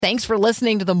Thanks for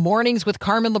listening to the Mornings with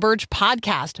Carmen LaBerge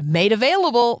podcast, made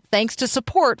available thanks to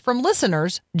support from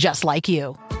listeners just like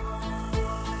you.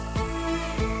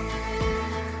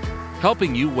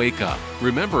 Helping you wake up,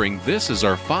 remembering this is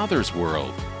our Father's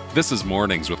world. This is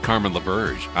Mornings with Carmen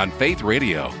LaBerge on Faith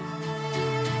Radio.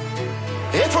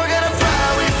 If we're gonna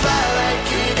fly, we fly like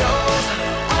eagles,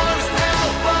 arms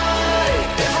out wide.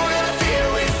 If we're gonna fear,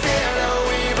 we fear no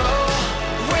evil.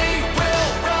 We will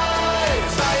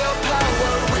rise. By your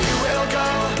power, we will go.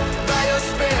 By your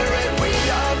spirit, we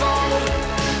are bold.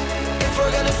 If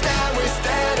we're gonna stand, we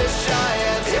stand as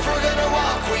giants. If we're gonna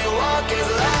walk, we walk as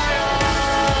lions.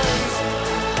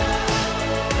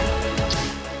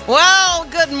 Well,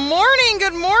 good morning.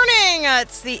 Good morning.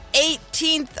 It's the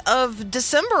 18th of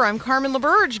December. I'm Carmen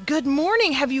LaBerge. Good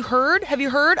morning. Have you heard?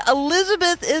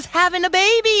 Elizabeth is having a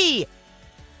baby.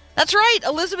 That's right.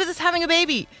 Elizabeth is having a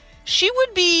baby. She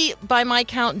would be, by my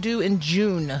count, due in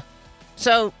June.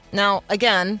 So now,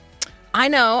 again, I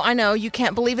know, you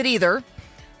can't believe it either.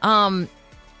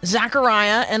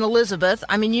 Zachariah and Elizabeth,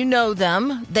 I mean, you know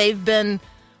them. They've been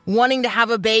wanting to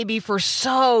have a baby for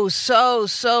so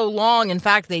long. In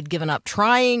fact, they'd given up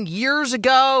trying years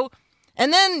ago.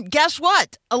 And then guess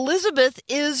what? Elizabeth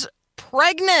is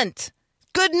pregnant.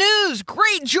 Good news.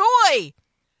 Great joy.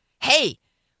 Hey,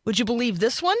 would you believe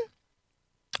this one?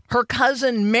 Her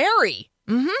cousin Mary.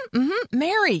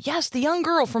 Mary. Yes, the young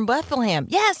girl from Bethlehem.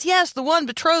 Yes, the one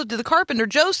betrothed to the carpenter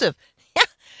Joseph.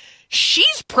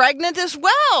 She's pregnant as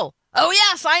well. Oh,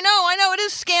 yes, I know. It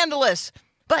is scandalous.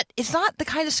 But it's not the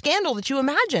kind of scandal that you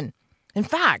imagine. In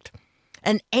fact,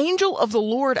 an angel of the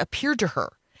Lord appeared to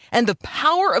her, and the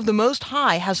power of the Most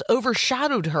High has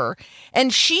overshadowed her,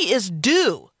 and she is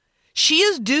due. She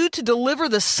is due to deliver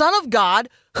the Son of God,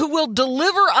 who will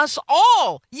deliver us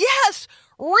all. Yes,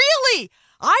 really.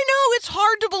 I know it's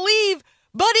hard to believe,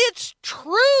 but it's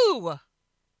true.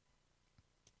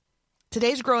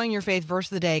 Today's Growing Your Faith verse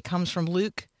of the day comes from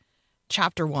Luke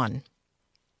chapter 1.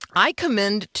 I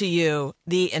commend to you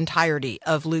the entirety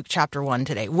of Luke chapter 1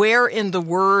 today. Where in the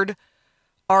Word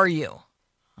are you?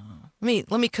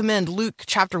 Let me commend Luke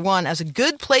chapter 1 as a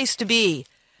good place to be,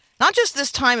 not just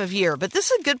this time of year, but this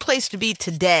is a good place to be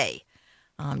today.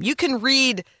 You can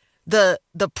read the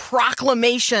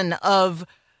proclamation of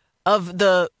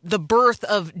the birth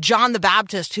of John the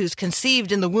Baptist, who's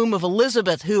conceived in the womb of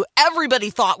Elizabeth, who everybody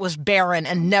thought was barren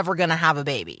and never going to have a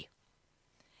baby.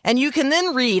 And you can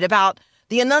then read about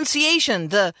the Annunciation,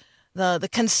 the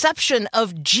conception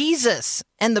of Jesus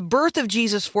and the birth of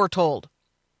Jesus foretold.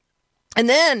 And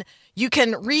then you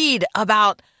can read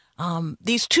about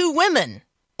these two women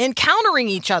encountering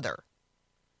each other.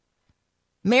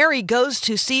 Mary goes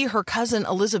to see her cousin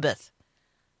Elizabeth.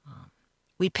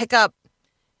 We pick up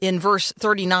in verse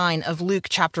 39 of Luke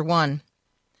chapter 1.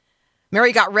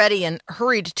 Mary got ready and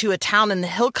hurried to a town in the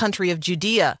hill country of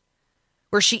Judea,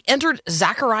 where she entered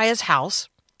Zachariah's house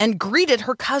and greeted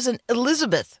her cousin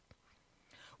Elizabeth.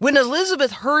 When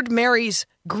Elizabeth heard Mary's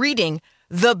greeting,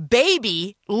 the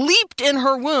baby leaped in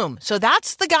her womb. So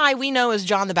that's the guy we know as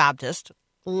John the Baptist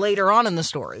later on in the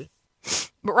story.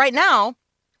 But right now,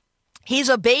 he's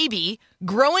a baby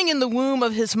growing in the womb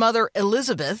of his mother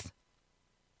Elizabeth.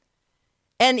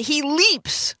 And he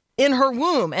leaps in her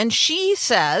womb. And she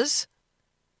says,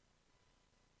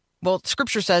 well,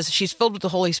 Scripture says she's filled with the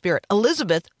Holy Spirit.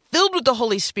 Elizabeth, filled with the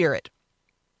Holy Spirit,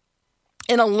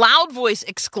 in a loud voice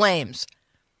exclaims,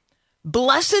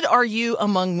 "Blessed are you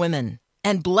among women,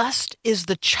 and blessed is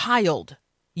the child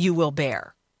you will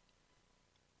bear."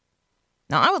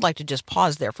 Now, I would like to just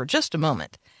pause there for just a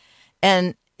moment.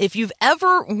 And if you've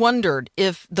ever wondered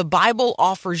if the Bible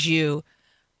offers you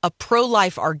a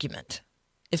pro-life argument,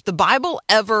 if the Bible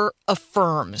ever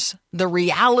affirms the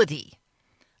reality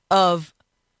of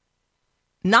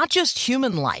not just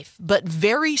human life, but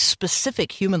very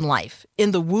specific human life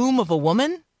in the womb of a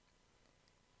woman,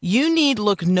 you need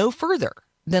look no further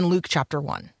than Luke chapter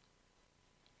 1.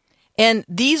 And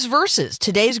these verses,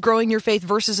 today's Growing Your Faith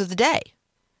verses of the day,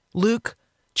 Luke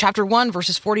chapter 1,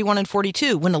 verses 41 and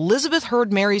 42, when Elizabeth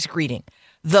heard Mary's greeting,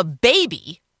 the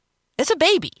baby, it's a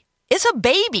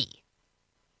baby.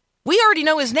 We already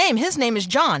know his name. His name is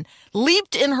John,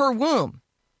 leaped in her womb.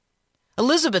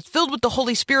 Elizabeth, filled with the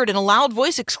Holy Spirit, in a loud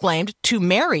voice exclaimed to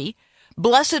Mary,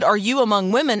 "Blessed are you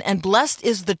among women, and blessed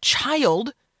is the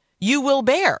child you will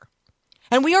bear."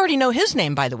 And we already know his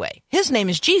name, by the way. His name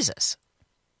is Jesus.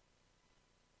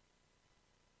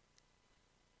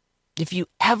 If you've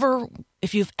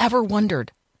ever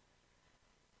wondered,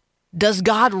 does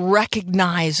God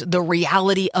recognize the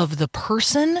reality of the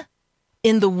person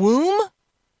in the womb?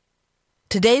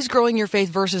 Today's Growing Your Faith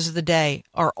verses of the day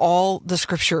are all the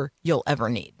scripture you'll ever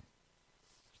need.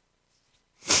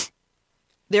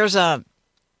 There's a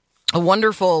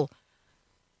wonderful,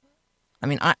 I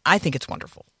mean, I think it's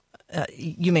wonderful.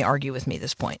 You may argue with me at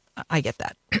this point. I get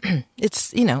that.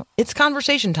 It's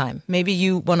conversation time. Maybe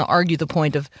you want to argue the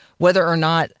point of whether or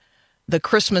not the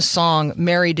Christmas song,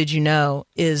 Mary, Did You Know,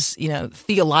 is,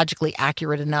 theologically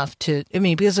accurate enough to,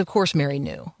 because of course Mary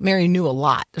knew. Mary knew a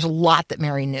lot. There's a lot that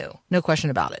Mary knew. No question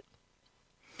about it.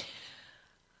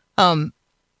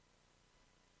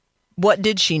 What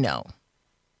did she know?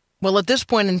 Well, at this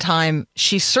point in time,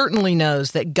 she certainly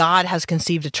knows that God has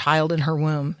conceived a child in her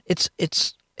womb. It's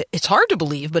hard to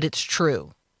believe, but it's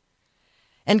true.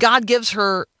 And God gives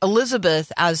her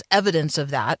Elizabeth as evidence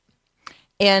of that.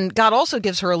 And God also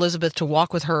gives her Elizabeth to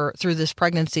walk with her through this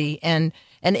pregnancy and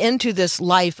into this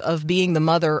life of being the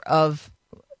mother of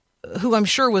who I'm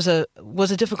sure was a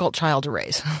difficult child to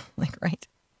raise. Right?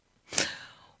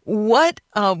 What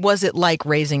was it like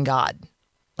raising God?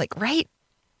 Right?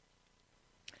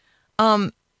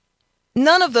 None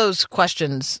of those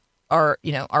questions are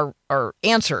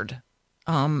answered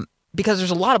because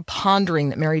there's a lot of pondering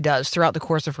that Mary does throughout the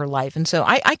course of her life. And so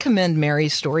I commend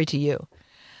Mary's story to you.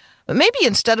 But maybe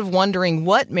instead of wondering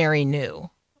what Mary knew,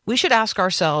 we should ask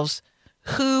ourselves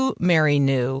who Mary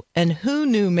knew and who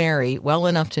knew Mary well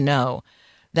enough to know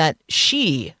that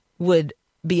she would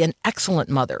be an excellent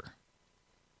mother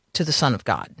to the Son of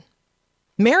God.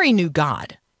 Mary knew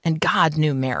God, and God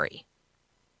knew Mary.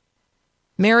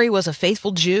 Mary was a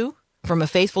faithful Jew from a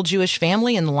faithful Jewish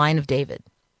family in the line of David.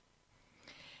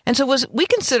 And so as we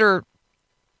consider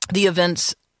the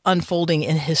events unfolding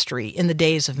in history in the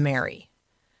days of Mary,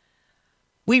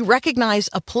 we recognize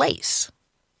a place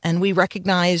and we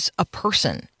recognize a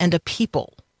person and a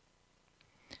people.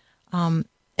 And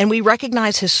we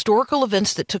recognize historical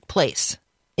events that took place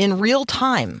in real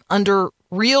time under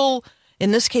real,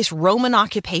 in this case, Roman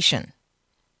occupation.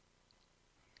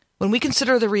 When we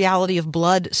consider the reality of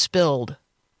blood spilled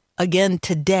again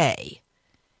today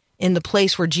in the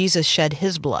place where Jesus shed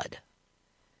his blood,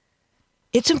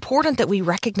 it's important that we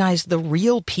recognize the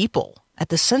real people at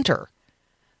the center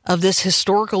of this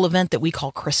historical event that we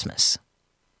call Christmas.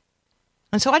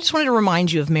 And so I just wanted to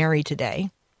remind you of Mary today,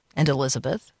 and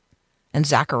Elizabeth, and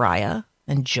Zachariah,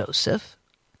 and Joseph,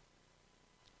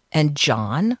 and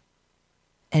John,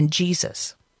 and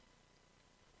Jesus.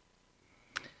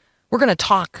 We're going to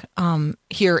talk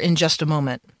here in just a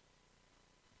moment.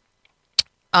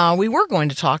 We were going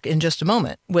to talk in just a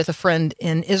moment with a friend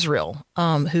in Israel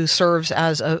who serves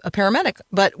as a paramedic,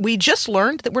 but we just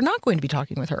learned that we're not going to be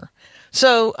talking with her.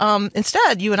 So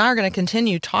instead, you and I are going to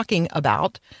continue talking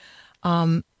about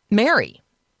Mary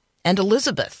and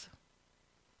Elizabeth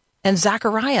and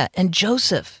Zachariah and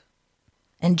Joseph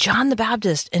and John the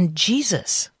Baptist and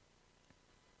Jesus.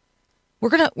 We're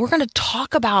going to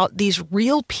talk about these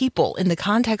real people in the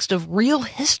context of real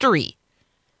history,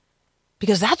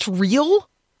 because that's real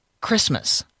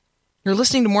Christmas. You're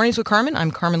listening to Mornings with Carmen. I'm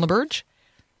Carmen LaBerge,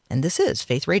 and this is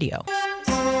Faith Radio. All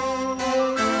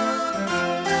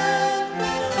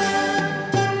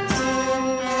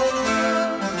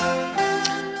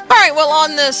right, well,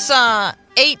 on this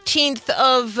 18th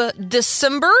of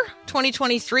December,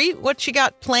 2023, what you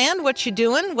got planned? What you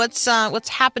doing? What's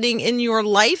happening in your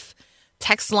life?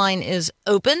 Text line is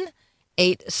open,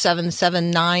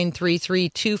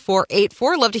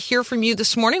 877-933-2484. Love to hear from you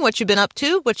this morning, what you've been up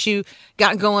to, what you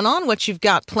got going on, what you've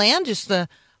got planned. Just a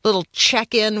little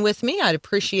check-in with me. I'd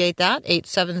appreciate that,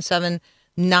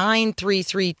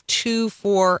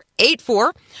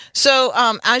 877-933-2484. So,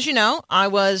 as you know, I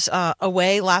was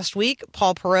away last week.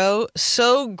 Paul Perot,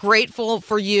 so grateful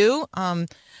for you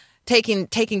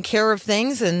taking care of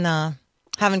things and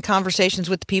having conversations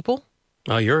with the people.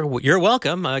 Oh, you're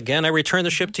welcome. Again, I return the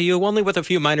ship to you only with a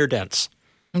few minor dents.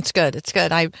 It's good. It's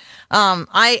good. I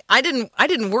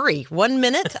didn't worry 1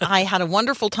 minute. I had a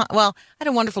wonderful time. Well, I had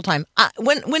a wonderful time.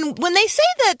 When they say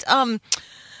that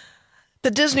the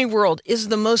Disney World is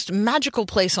the most magical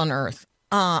place on earth,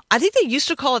 I think they used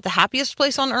to call it the happiest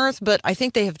place on earth, but I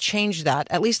think they have changed that.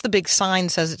 At least the big sign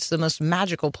says it's the most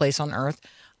magical place on earth.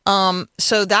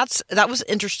 So that was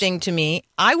interesting to me.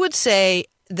 I would say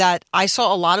that I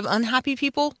saw a lot of unhappy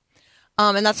people.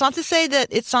 And that's not to say that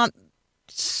it's not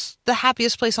the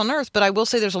happiest place on earth, but I will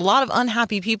say there's a lot of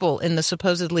unhappy people in the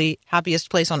supposedly happiest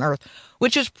place on earth,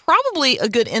 which is probably a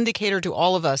good indicator to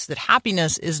all of us that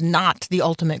happiness is not the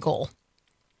ultimate goal.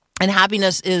 And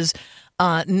happiness is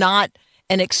not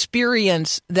an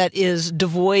experience that is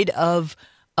devoid of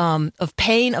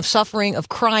pain, of suffering, of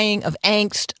crying, of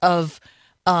angst, of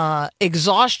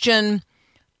exhaustion,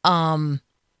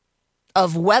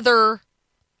 of weather,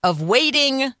 of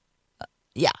waiting.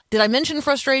 Yeah. Did I mention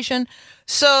frustration?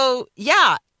 So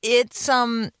yeah, it's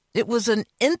it was an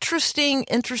interesting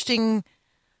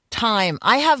time.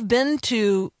 I have been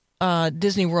to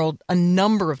Disney World a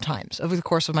number of times over the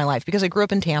course of my life because I grew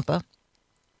up in Tampa.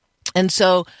 And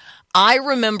so I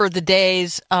remember the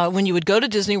days when you would go to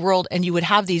Disney World and you would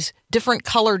have these different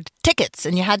colored tickets,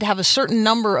 and you had to have a certain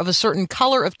number of a certain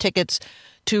color of tickets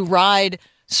to ride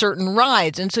certain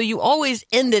rides. And so you always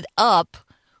ended up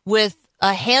with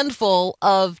a handful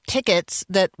of tickets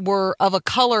that were of a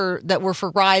color that were for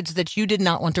rides that you did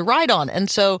not want to ride on. And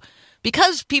so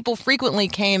because people frequently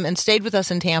came and stayed with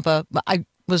us in Tampa, I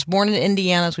was born in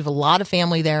Indiana, so we have a lot of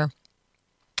family there.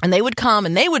 And they would come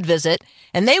and they would visit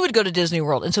and they would go to Disney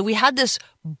World. And so we had this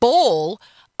bowl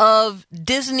of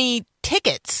Disney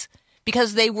tickets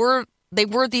because they were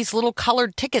these little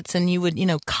colored tickets, and you would,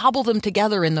 cobble them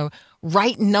together in the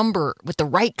right number with the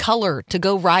right color to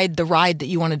go ride the ride that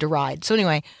you wanted to ride. So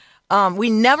anyway, we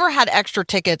never had extra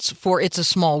tickets for It's a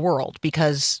Small World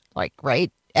because,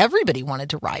 everybody wanted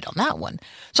to ride on that one.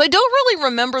 So I don't really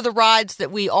remember the rides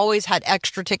that we always had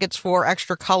extra tickets for,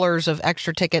 extra colors of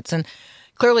extra tickets. And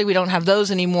clearly we don't have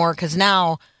those anymore because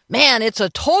now, man, it's a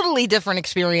totally different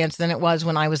experience than it was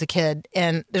when I was a kid.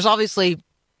 And there's obviously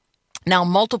now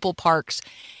multiple parks,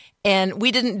 and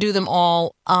we didn't do them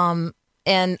all.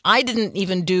 And I didn't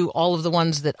even do all of the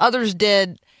ones that others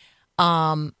did.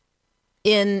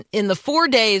 In the 4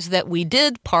 days that we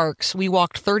did parks, we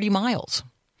walked 30 miles.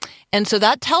 And so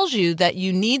that tells you that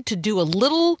you need to do a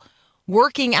little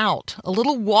working out, a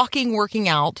little working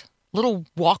out, little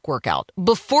walk workout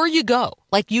before you go.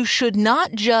 Like, you should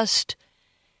not just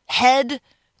head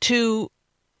to,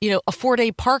 a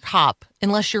 4-day park hop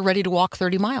unless you're ready to walk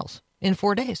 30 miles in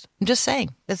 4 days. I'm just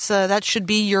saying that should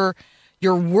be your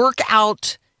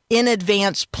workout in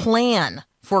advance plan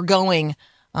for going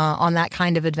on that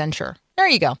kind of adventure. There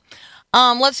you go.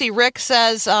 Let's see. Rick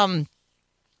says,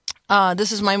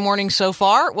 this is my morning so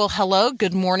far. Well, hello.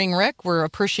 Good morning, Rick. We're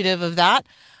appreciative of that.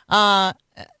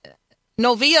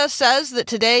 Novia says that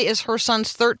today is her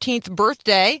son's 13th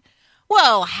birthday.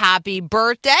 Well, happy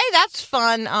birthday. That's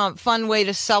fun. Fun way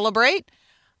to celebrate.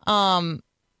 All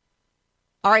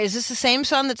right. Is this the same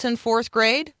son that's in 4th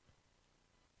grade?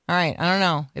 All right. I don't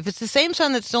know. If it's the same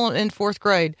son that's still in 4th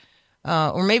grade,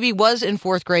 or maybe was in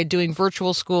 4th grade doing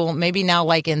virtual school, maybe now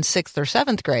like in 6th or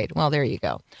 7th grade. Well, there you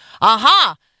go.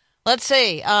 Aha. Let's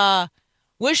see.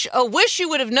 Wish you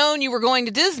would have known you were going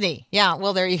to Disney. Yeah.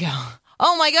 Well, there you go.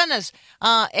 Oh my goodness.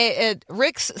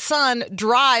 Rick's son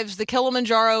drives the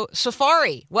Kilimanjaro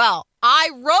Safari. Well, I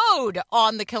rode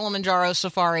on the Kilimanjaro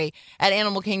Safari at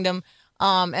Animal Kingdom.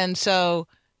 And so,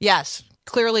 yes,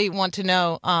 clearly want to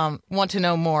know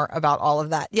more about all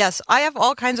of that. Yes, I have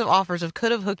all kinds of offers of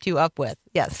could have hooked you up with.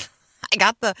 Yes, I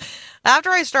got after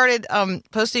I started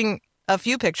posting a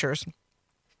few pictures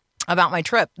about my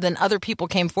trip, then other people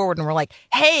came forward and were like,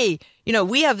 hey,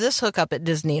 we have this hookup at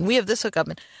Disney and we have this hookup.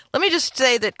 And let me just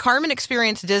say that Carmen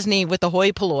experienced Disney with the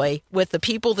hoi polloi, with the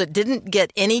people that didn't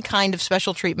get any kind of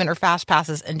special treatment or fast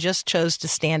passes and just chose to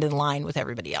stand in line with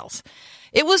everybody else.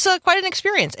 It was quite an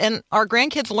experience, and our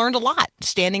grandkids learned a lot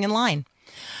standing in line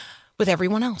with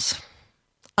everyone else.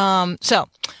 So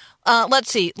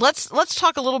let's see. Let's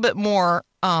talk a little bit more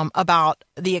about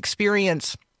the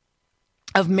experience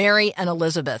of Mary and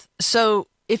Elizabeth. So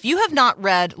if you have not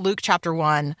read Luke chapter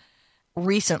 1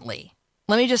 recently,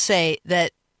 let me just say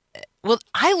that, well,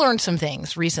 I learned some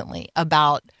things recently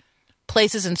about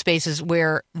places and spaces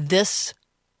where this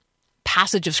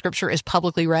passage of Scripture is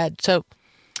publicly read. So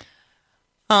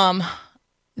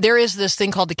there is this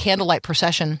thing called the candlelight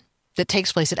procession that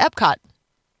takes place at Epcot.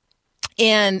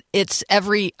 And it's I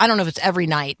don't know if it's every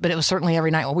night, but it was certainly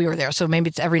every night while we were there. So maybe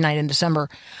it's every night in December.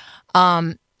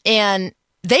 And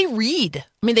they read.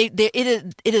 I mean,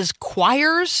 it is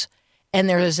choirs,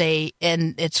 and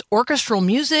and it's orchestral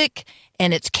music,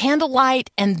 and it's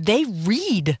candlelight, and they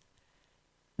read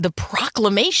the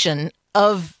proclamation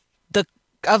of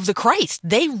the Christ.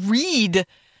 They read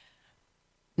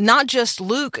not just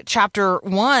Luke chapter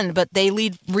 1, but they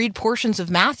read portions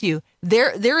of Matthew.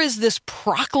 There is this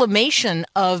proclamation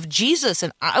of Jesus,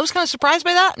 and I was kind of surprised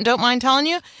by that, and don't mind telling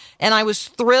you. And I was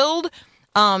thrilled.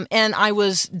 And I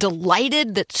was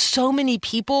delighted that so many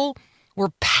people were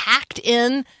packed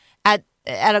in at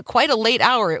quite a late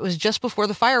hour. It was just before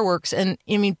the fireworks. And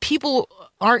I mean, people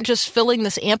aren't just filling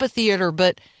this amphitheater,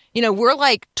 but, we're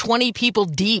like 20 people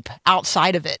deep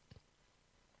outside of it.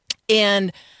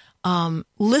 And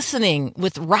listening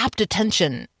with rapt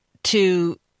attention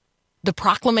to the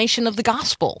proclamation of the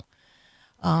gospel,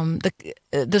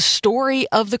 the story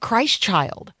of the Christ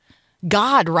child.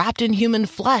 God wrapped in human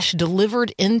flesh,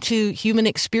 delivered into human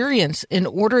experience in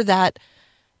order that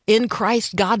in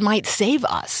Christ God might save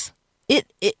us.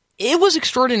 It was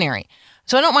extraordinary.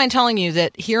 So I don't mind telling you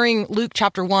that hearing Luke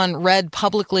chapter 1 read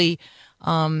publicly,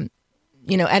 at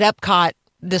Epcot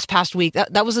this past week,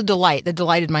 that was a delight. That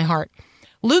delighted my heart.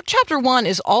 Luke chapter 1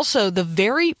 is also the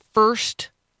very first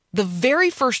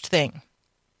thing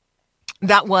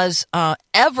that was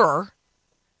ever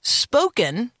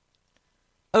spoken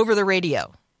over the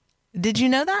radio. Did you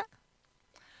know that?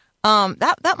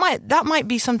 That might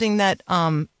be something that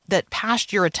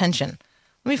passed your attention.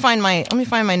 Let me find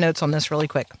my notes on this really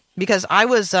quick, because I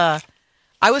was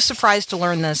surprised to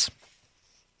learn this,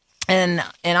 and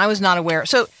I was not aware.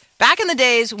 So back in the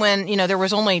days when there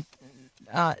was only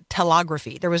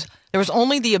telegraphy, there was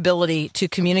only the ability to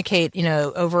communicate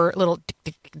over little tick,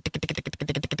 tick, tick, tick, tick, tick,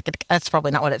 tick, tick, tick. That's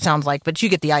probably not what it sounds like, but you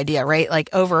get the idea, right?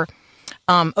 Like over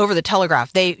the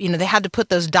telegraph, they had to put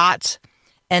those dots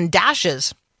and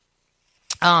dashes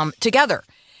together,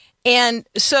 and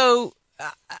so.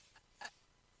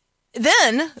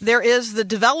 Then there is the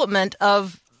development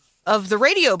of the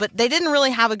radio, but they didn't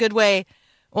really have a good way.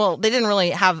 Well, they didn't really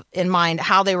have in mind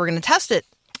how they were going to test it,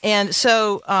 and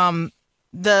so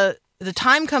the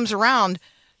time comes around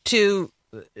to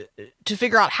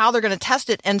figure out how they're going to test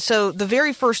it. And so the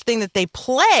very first thing that they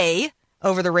play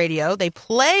over the radio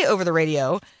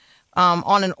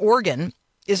on an organ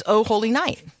is "O Holy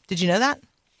Night." Did you know that?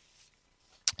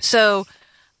 So.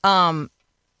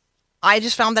 I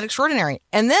just found that extraordinary.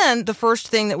 And then the first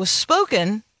thing that was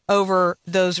spoken over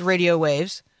those radio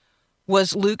waves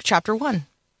was Luke chapter 1.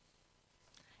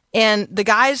 And the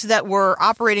guys that were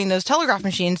operating those telegraph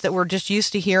machines that were just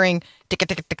used to hearing tick, tick,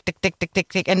 tick, tick, tick, tick, tick,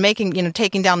 tick, and making,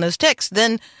 taking down those ticks,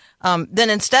 then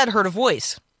instead heard a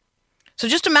voice. So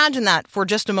just imagine that for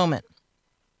just a moment.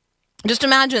 Just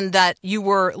imagine that you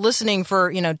were listening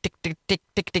for, tick, tick, tick,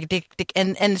 tick, tick, tick, tick,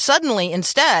 and suddenly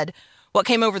instead, what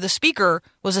came over the speaker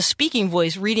was a speaking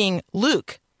voice reading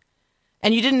Luke,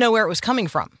 and you didn't know where it was coming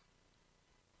from.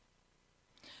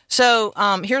 So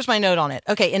here's my note on it.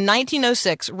 Okay, in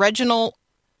 1906, Reginald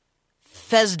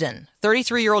Fessenden,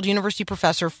 33-year-old university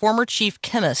professor, former chief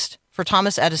chemist for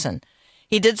Thomas Edison,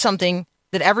 he did something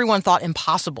that everyone thought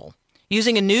impossible.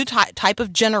 Using a new type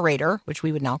of generator, which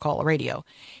we would now call a radio,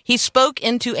 he spoke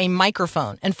into a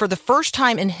microphone, and for the first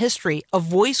time in history, a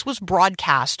voice was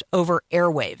broadcast over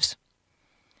airwaves.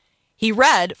 He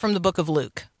read from the book of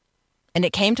Luke, and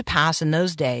it came to pass in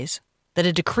those days that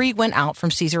a decree went out from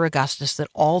Caesar Augustus that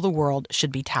all the world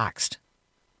should be taxed.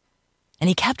 And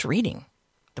he kept reading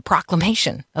the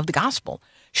proclamation of the gospel.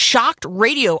 Shocked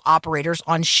radio operators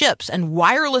on ships and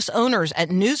wireless owners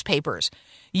at newspapers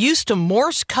used to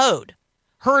Morse code,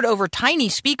 heard over tiny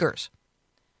speakers,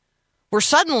 were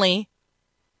suddenly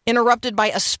interrupted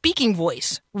by a speaking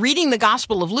voice reading the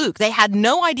gospel of Luke. They had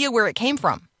no idea where it came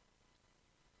from.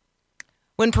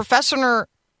 When Professor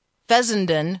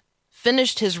Fessenden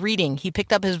finished his reading, he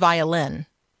picked up his violin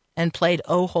and played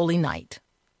 "O Holy Night,"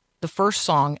 the first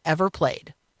song ever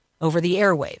played over the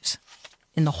airwaves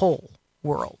in the whole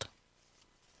world.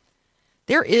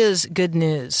 There is good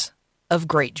news of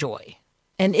great joy,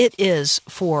 and it is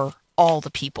for all the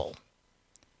people.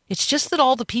 It's just that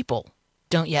all the people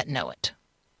don't yet know it.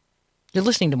 You're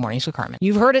listening to Mornings with Carmen.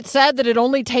 You've heard it said that it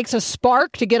only takes a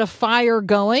spark to get a fire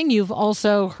going. You've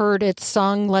also heard it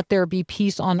sung, "Let there be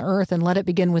peace on earth and let it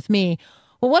begin with me."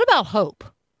 Well, what about hope?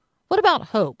 What about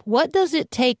hope? What does it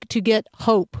take to get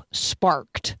hope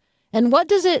sparked? And what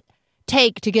does it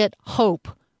take to get hope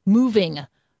moving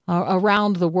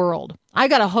around the world? I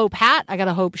got a hope hat. I got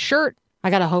a hope shirt. I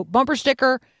got a hope bumper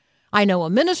sticker. I know a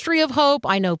ministry of hope.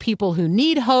 I know people who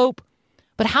need hope.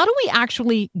 But how do we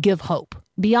actually give hope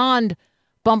beyond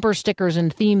bumper stickers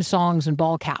and theme songs and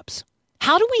ball caps?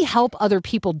 How do we help other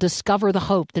people discover the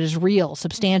hope that is real,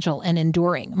 substantial, and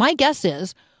enduring? My guess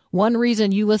is one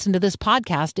reason you listen to this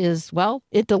podcast is, well,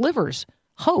 it delivers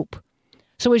hope.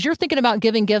 So as you're thinking about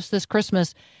giving gifts this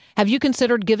Christmas, have you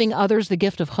considered giving others the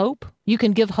gift of hope? You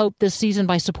can give hope this season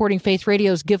by supporting Faith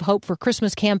Radio's Give Hope for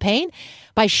Christmas campaign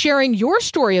by sharing your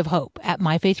story of hope at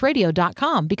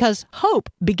myfaithradio.com, because hope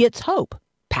begets hope.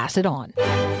 Pass it on.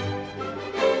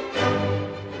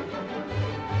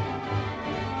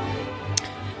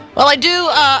 Well, I do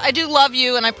love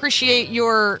you, and I appreciate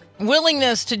your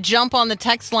willingness to jump on the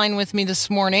text line with me this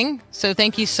morning. So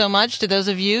thank you so much to those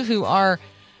of you who are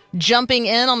jumping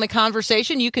in on the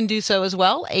conversation. You can do so as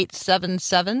well.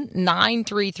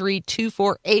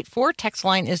 877-933-2484. Text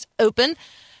line is open.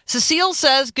 Cecile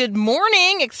says, "Good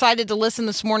morning. Excited to listen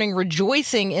this morning,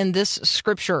 rejoicing in this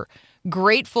scripture.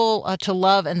 Grateful to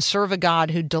love and serve a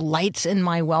God who delights in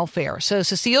my welfare." So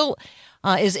Cecile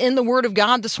is in the Word of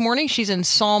God this morning. She's in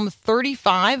Psalm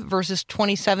 35, verses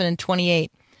 27 and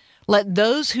 28. Let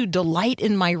those who delight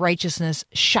in my righteousness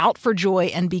shout for joy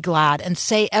and be glad, and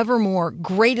say evermore,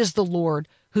 great is the Lord,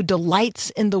 who delights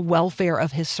in the welfare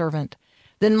of his servant.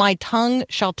 Then my tongue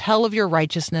shall tell of your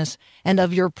righteousness and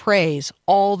of your praise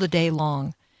all the day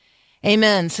long.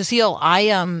 Amen. Cecile,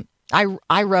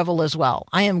 I revel as well.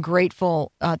 I am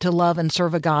grateful to love and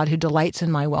serve a God who delights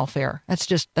in my welfare. That's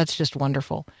just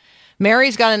wonderful.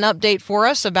 Mary's got an update for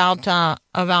us about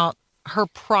her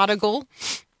prodigal.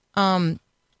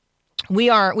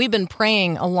 We've been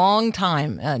praying a long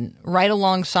time, and right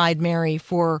alongside Mary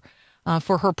for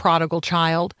her prodigal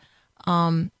child,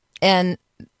 and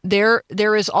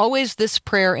there is always this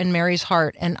prayer in Mary's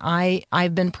heart, and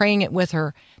I've been praying it with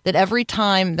her, that every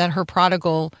time that her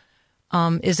prodigal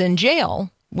is in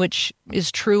jail, which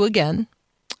is true again,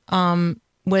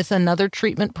 with another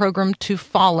treatment program to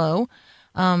follow,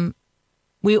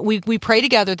 we pray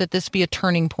together that this be a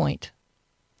turning point.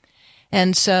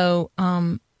 And so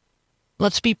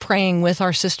let's be praying with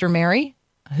our sister Mary,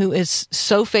 who is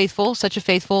so faithful, such a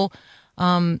faithful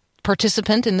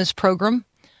participant in this program.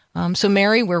 So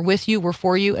Mary, we're with you, we're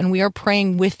for you, and we are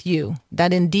praying with you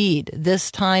that indeed this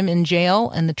time in jail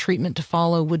and the treatment to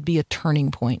follow would be a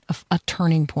turning point, a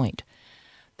turning point,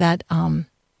 that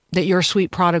your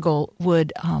sweet prodigal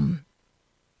would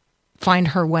find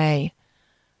her way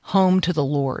home to the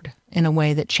Lord in a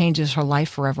way that changes her life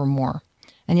forevermore.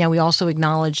 And yeah, we also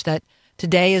acknowledge that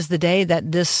today is the day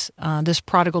that this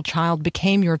prodigal child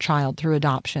became your child through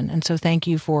adoption. And so thank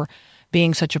you for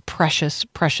being such a precious,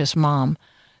 precious mom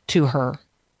to her.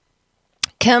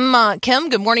 Kim,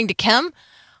 good morning to Kim.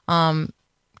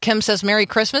 Kim says, Merry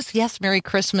Christmas. Yes, Merry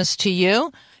Christmas to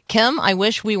you. Kim, I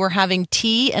wish we were having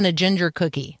tea and a ginger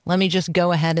cookie. Let me just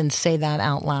go ahead and say that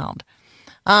out loud.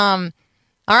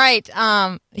 All right.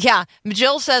 Yeah.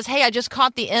 Jill says, hey, I just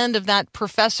caught the end of that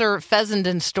Professor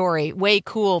Fessenden story. Way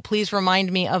cool. Please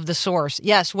remind me of the source.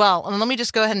 Yes. Well, and let me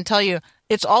just go ahead and tell you,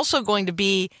 it's also going to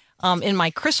be in my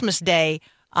Christmas Day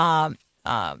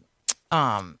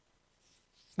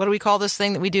what do we call this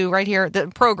thing that we do right here? The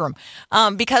program.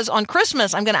 Because on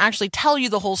Christmas, I'm going to actually tell you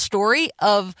the whole story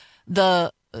of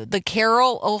the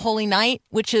carol, O Holy Night,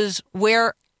 which is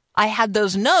where I had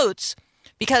those notes,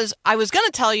 because I was going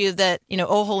to tell you that,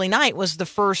 O Holy Night was the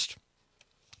first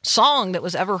song that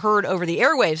was ever heard over the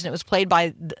airwaves, and it was played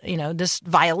by, this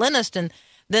violinist. And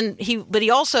then he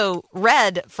also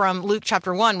read from Luke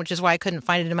chapter 1, which is why I couldn't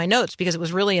find it in my notes, because it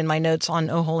was really in my notes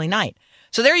on O Holy Night.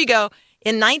 So there you go.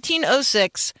 In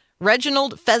 1906,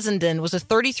 Reginald Fessenden was a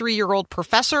 33-year-old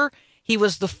professor. He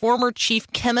was the former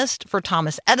chief chemist for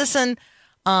Thomas Edison.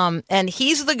 And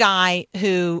he's the guy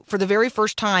who, for the very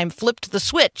first time, flipped the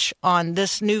switch on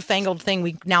this newfangled thing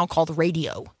we now call the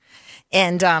radio.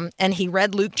 And he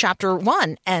read Luke chapter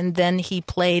 1, and then he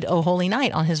played O Holy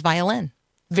Night on his violin.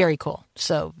 Very cool.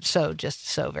 So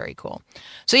very cool.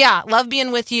 So yeah, love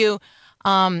being with you,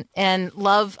 and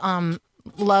love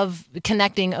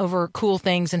connecting over cool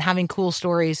things and having cool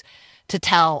stories to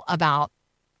tell about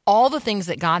all the things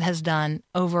that God has done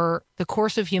over the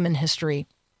course of human history.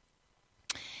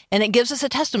 And it gives us a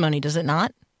testimony, does it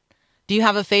not? Do you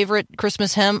have a favorite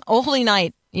Christmas hymn? O Holy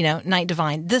Night, Night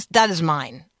Divine. That is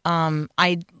mine.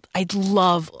 I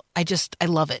love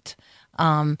it.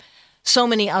 So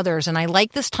many others. And I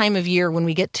like this time of year when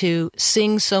we get to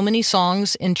sing so many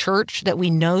songs in church that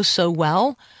we know so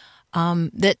well,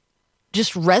 that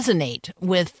just resonate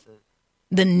with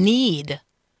the need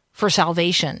for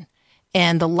salvation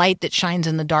and the light that shines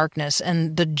in the darkness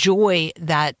and the joy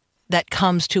that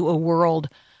comes to a world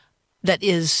that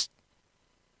is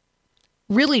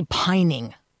really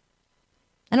pining.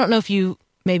 I don't know if you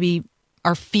maybe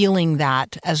are feeling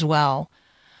that as well.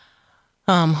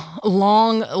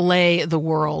 Long lay the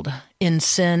world in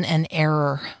sin and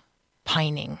error,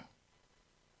 pining.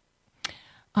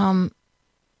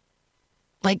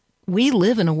 We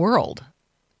live in a world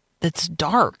that's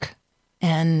dark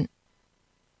and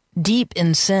deep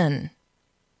in sin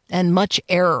and much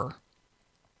error.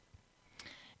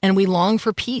 And we long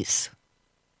for peace.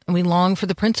 And we long for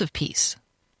the Prince of Peace.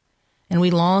 And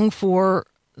we long for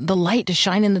the light to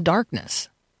shine in the darkness.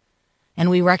 And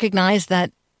we recognize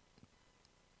that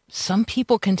some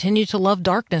people continue to love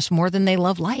darkness more than they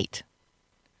love light.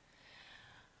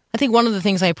 I think one of the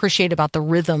things I appreciate about the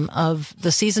rhythm of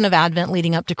the season of Advent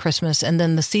leading up to Christmas and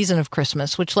then the season of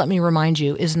Christmas, which, let me remind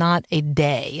you, is not a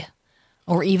day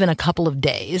or even a couple of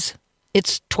days.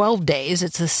 It's 12 days.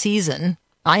 It's a season.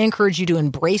 I encourage you to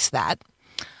embrace that.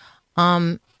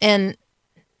 And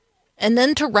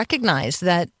then to recognize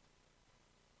that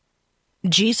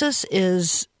Jesus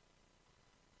is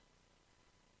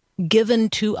given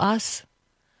to us,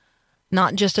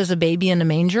 not just as a baby in a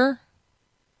manger,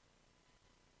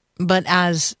 but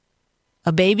as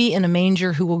a baby in a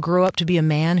manger who will grow up to be a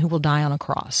man who will die on a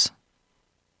cross.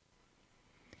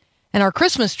 And our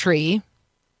Christmas tree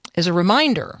is a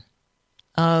reminder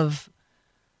of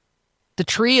the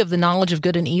tree of the knowledge of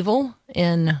good and evil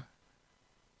in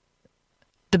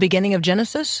the beginning of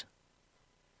Genesis,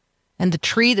 and the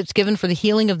tree that's given for the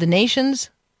healing of the nations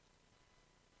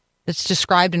that's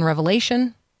described in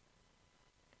Revelation,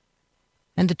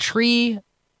 and the tree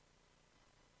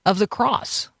of the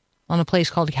cross on a place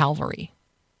called Calvary.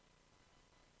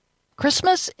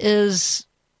 Christmas is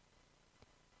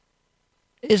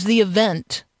the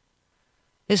event,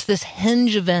 is this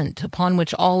hinge event upon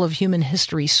which all of human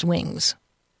history swings.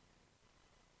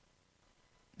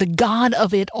 The God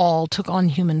of it all took on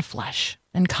human flesh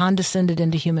and condescended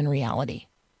into human reality.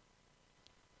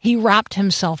 He wrapped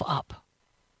himself up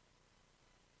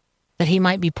that he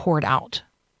might be poured out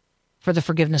for the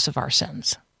forgiveness of our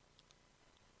sins.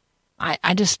 I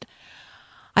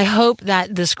hope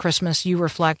that this Christmas you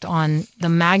reflect on the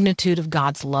magnitude of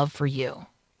God's love for you,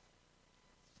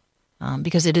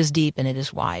 because it is deep and it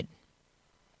is wide.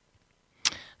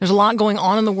 There's a lot going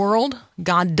on in the world.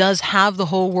 God does have the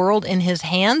whole world in his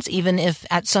hands, even if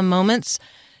at some moments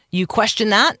you question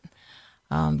that.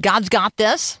 God's got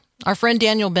this. Our friend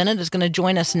Daniel Bennett is going to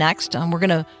join us next. We're going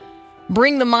to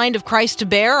bring the mind of Christ to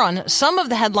bear on some of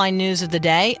the headline news of the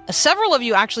day. Several of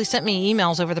you actually sent me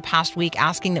emails over the past week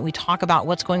asking that we talk about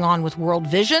what's going on with World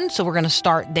Vision, so we're going to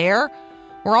start there.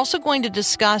 We're also going to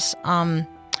discuss a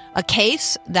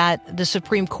case that the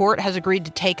Supreme Court has agreed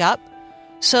to take up.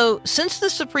 So since the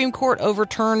Supreme Court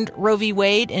overturned Roe v.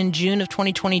 Wade in June of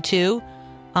 2022,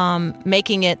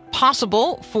 making it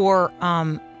possible for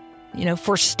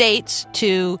states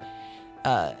to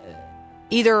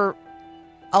either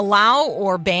allow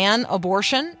or ban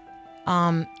abortion,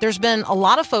 there's been a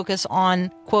lot of focus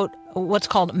on, quote, what's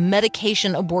called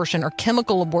medication abortion or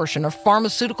chemical abortion or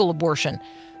pharmaceutical abortion.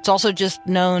 It's also just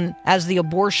known as the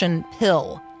abortion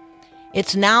pill.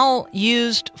 It's now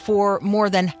used for more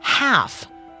than half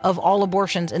of all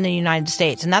abortions in the United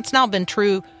States. And that's now been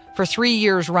true for 3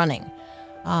 years running.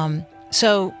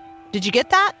 So did you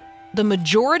get that? The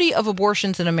majority of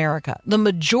abortions in America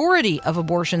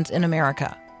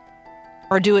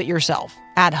are do-it-yourself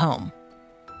at home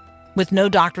with no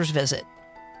doctor's visit.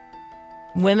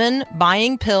 Women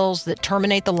buying pills that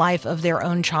terminate the life of their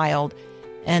own child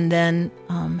and then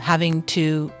having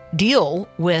to deal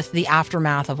with the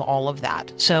aftermath of all of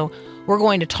that. So we're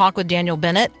going to talk with Daniel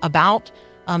Bennett about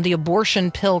the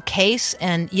abortion pill case.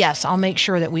 And yes, I'll make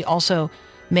sure that we also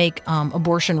make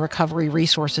abortion recovery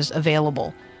resources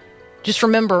available. Just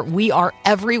remember,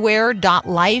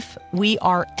 weareeverywhere.life.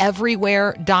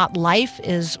 Weareeverywhere.life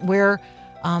is where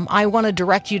I want to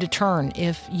direct you to turn.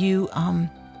 If you,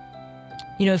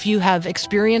 if you have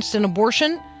experienced an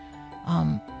abortion,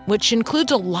 which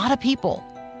includes a lot of people,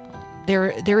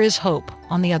 there is hope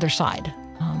on the other side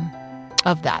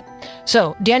of that.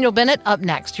 So, Daniel Bennett up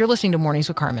next. You're listening to Mornings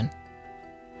with Carmen.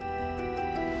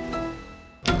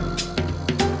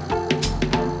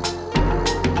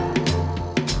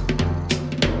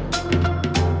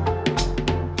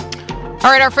 All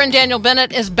right, our friend Daniel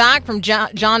Bennett is back from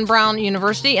John Brown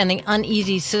University and the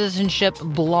Uneasy Citizenship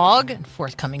blog,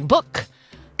 forthcoming book.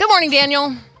 Good morning,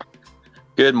 Daniel.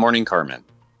 Good morning, Carmen.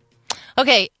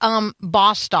 Okay,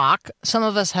 Bostock. Some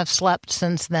of us have slept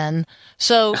since then.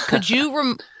 So could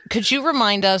you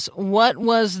remind us what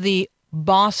was the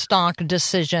Bostock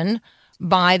decision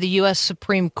by the U.S.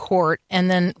 Supreme Court, and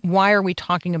then why are we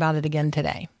talking about it again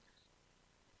today?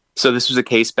 So this was a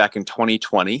case back in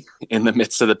 2020 in the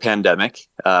midst of the pandemic.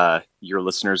 Your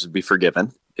listeners would be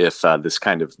forgiven if this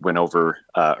kind of went over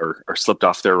or slipped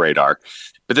off their radar.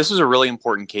 But this was a really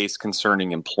important case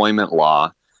concerning employment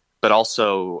law, but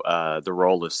also the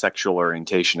role of sexual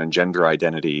orientation and gender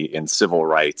identity in civil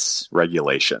rights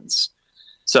regulations.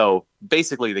 So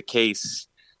basically the case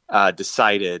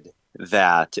decided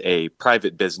that a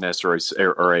private business or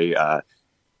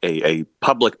a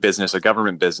public business, a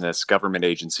government business, government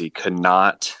agency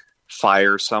cannot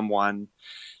fire someone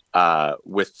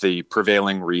with the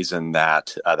prevailing reason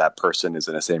that that person is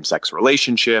in a same-sex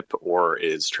relationship or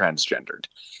is transgendered.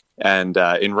 And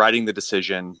in writing the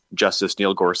decision, Justice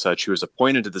Neil Gorsuch, who was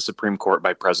appointed to the Supreme Court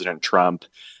by President Trump,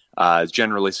 is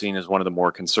generally seen as one of the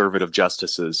more conservative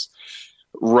justices,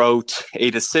 wrote a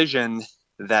decision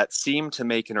that seemed to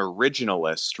make an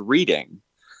originalist reading,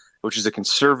 which is a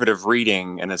conservative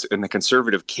reading and is in the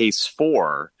conservative case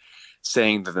for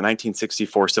saying that the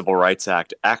 1964 Civil Rights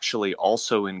Act actually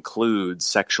also includes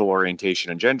sexual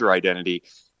orientation and gender identity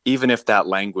even if that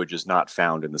language is not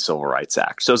found in the Civil Rights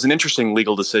Act. So it's an interesting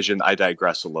legal decision. I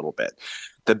digress a little bit.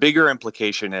 The bigger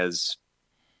implication is,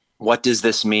 what does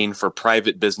this mean for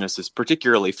private businesses,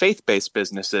 particularly faith-based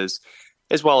businesses,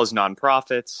 as well as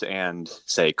nonprofits and,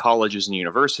 say, colleges and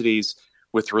universities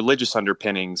with religious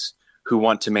underpinnings who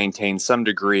want to maintain some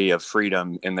degree of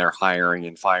freedom in their hiring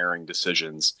and firing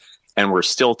decisions? And we're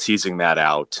still teasing that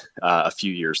out a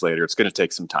few years later. It's going to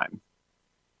take some time.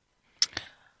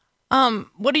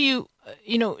 What do you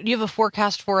have a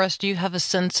forecast for us? Do you have a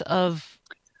sense of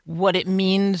what it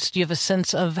means? Do you have a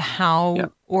sense of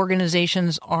how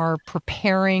organizations are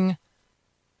preparing?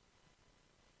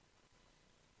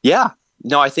 Yeah.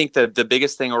 No, I think that the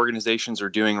biggest thing organizations are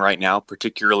doing right now,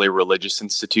 particularly religious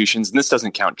institutions, and this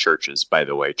doesn't count churches, by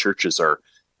the way. Churches are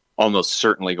almost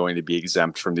certainly going to be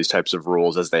exempt from these types of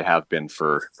rules, as they have been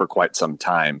for quite some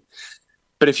time.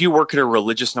 But if you work at a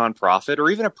religious nonprofit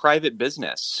or even a private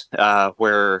business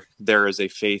where there is a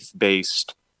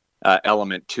faith-based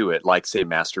element to it, like, say,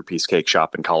 Masterpiece Cake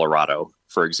Shop in Colorado,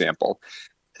 for example,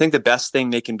 I think the best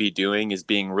thing they can be doing is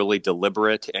being really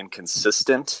deliberate and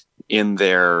consistent in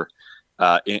their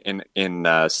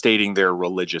stating their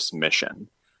religious mission.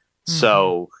 Mm-hmm.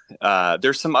 So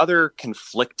there's some other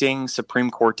conflicting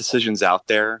Supreme Court decisions out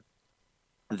there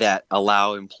that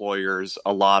allow employers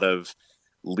a lot of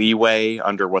leeway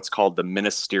under what's called the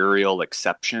ministerial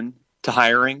exception to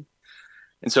hiring.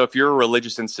 And so if you're a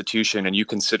religious institution and you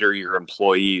consider your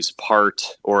employees part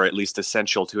or at least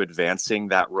essential to advancing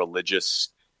that religious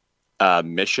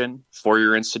mission for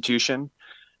your institution,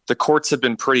 the courts have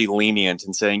been pretty lenient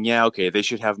in saying, yeah, okay, they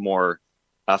should have more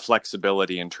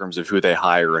flexibility in terms of who they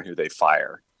hire and who they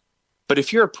fire. But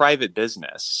if you're a private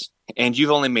business and you've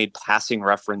only made passing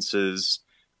references,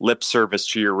 lip service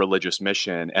to your religious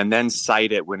mission, and then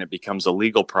cite it when it becomes a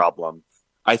legal problem,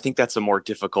 I think that's a more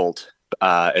difficult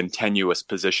and tenuous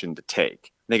position to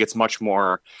take. I think it's much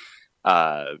more,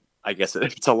 I guess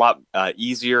it's a lot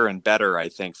easier and better, I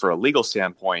think, for a legal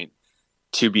standpoint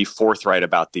to be forthright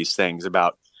about these things,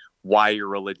 about why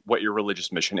what your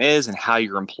religious mission is and how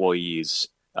your employees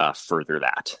further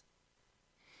that.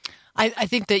 I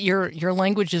think that your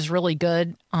language is really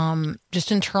good,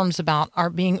 just in terms about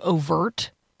our being overt.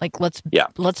 Like, let's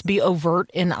be overt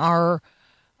in our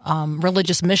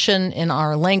religious mission, in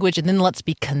our language, and then let's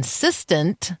be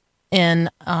consistent in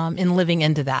living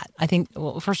into that. I think,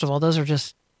 well, first of all, those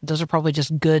are probably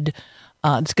just good.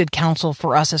 It's good counsel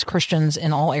for us as Christians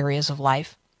in all areas of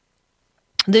life.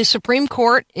 The Supreme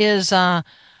Court is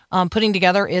putting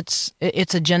together its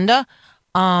agenda,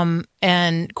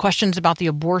 and questions about the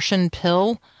abortion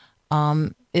pill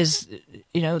is,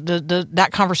 that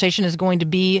conversation is going to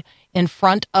be in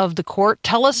front of the court.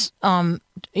 Tell us,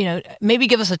 maybe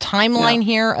give us a timeline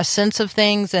here, a sense of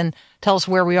things, and tell us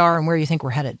where we are and where you think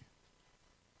we're headed.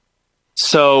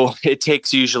 So it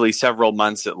takes usually several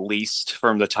months at least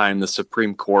from the time the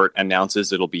Supreme Court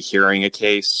announces it'll be hearing a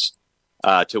case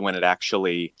to when it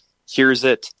actually hears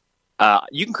it.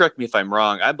 You can correct me if I'm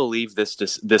wrong. I believe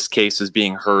this case is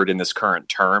being heard in this current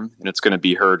term, and it's going to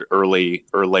be heard early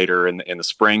or later in the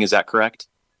spring. Is that correct?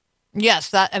 Yes,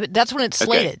 that's when it's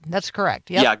slated. Okay. That's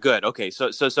correct. Yep. Yeah, good. Okay, so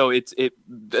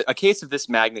a case of this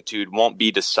magnitude won't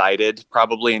be decided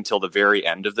probably until the very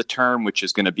end of the term, which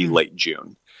is going to be late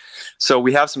June. So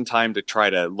we have some time to try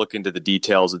to look into the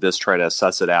details of this, try to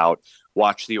suss it out,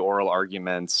 watch the oral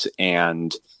arguments,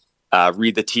 and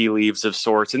read the tea leaves of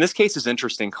sorts. And this case is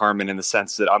interesting, Carmen, in the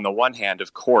sense that on the one hand,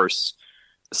 of course,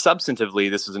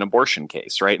 substantively, this is an abortion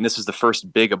case, right? And this is the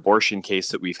first big abortion case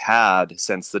that we've had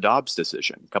since the Dobbs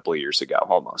decision a couple of years ago,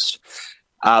 almost.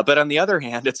 But on the other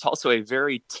hand, it's also a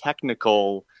very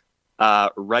technical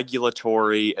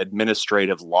regulatory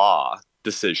administrative law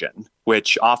decision,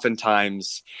 which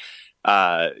oftentimes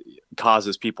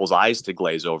causes people's eyes to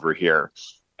glaze over here.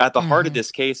 At the heart of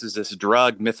this case is this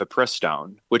drug,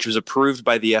 mifepristone, which was approved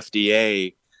by the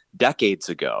FDA decades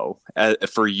ago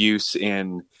for use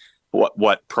in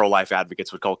what pro-life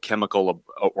advocates would call chemical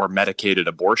or medicated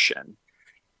abortion.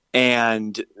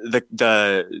 And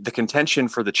the contention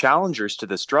for the challengers to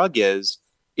this drug is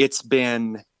it's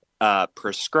been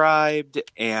prescribed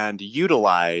and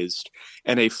utilized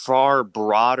in a far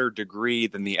broader degree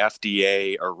than the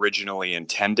FDA originally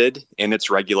intended in its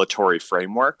regulatory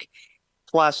framework.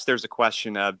 Plus, there's a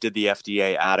question of, did the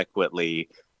FDA adequately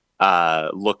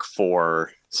look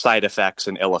for side effects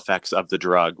and ill effects of the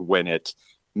drug when it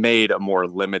made a more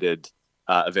limited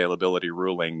availability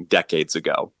ruling decades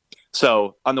ago?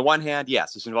 So on the one hand,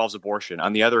 yes, this involves abortion.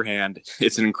 On the other hand,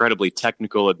 it's an incredibly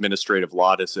technical administrative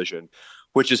law decision,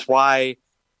 which is why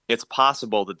it's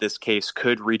possible that this case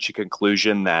could reach a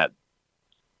conclusion that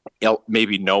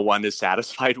maybe no one is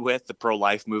satisfied with, the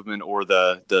pro-life movement or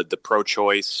the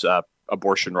pro-choice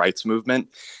abortion rights movement.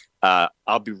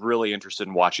 I'll be really interested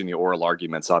in watching the oral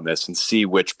arguments on this and see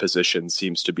which position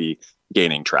seems to be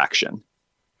gaining traction.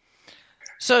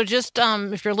 So just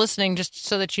if you're listening, just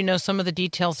so that you know some of the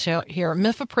details here,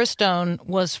 mifepristone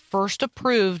was first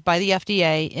approved by the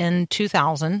FDA in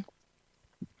 2000.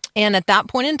 And at that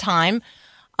point in time,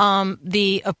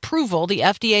 the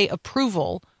FDA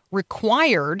approval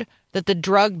required that the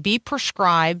drug be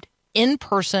prescribed in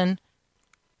person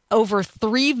over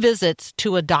 3 visits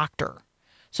to a doctor.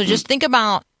 So just think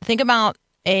about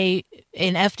an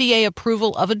FDA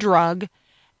approval of a drug,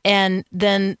 and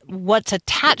then what's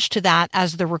attached to that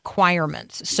as the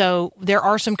requirements. So there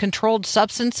are some controlled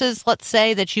substances, let's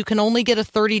say, that you can only get a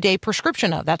 30-day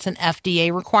prescription of. That's an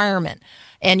FDA requirement.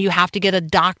 And you have to get a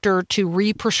doctor to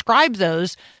re-prescribe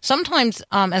those, sometimes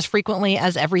as frequently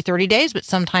as every 30 days, but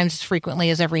sometimes as frequently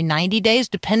as every 90 days,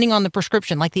 depending on the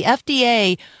prescription. Like the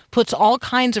FDA puts all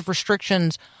kinds of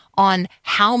restrictions on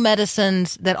how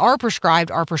medicines that are prescribed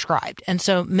are prescribed. And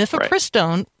so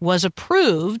mifepristone was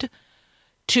approved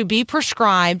to be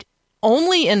prescribed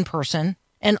only in person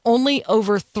and only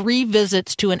over 3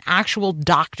 visits to an actual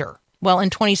doctor. Well, in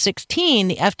 2016,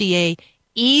 the FDA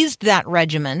eased that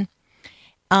regimen,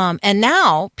 and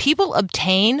now people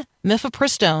obtain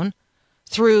mifepristone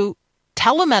through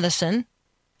telemedicine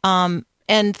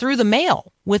and through the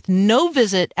mail with no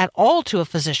visit at all to a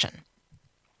physician.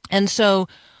 And so,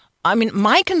 I mean,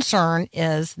 my concern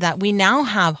is that we now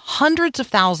have hundreds of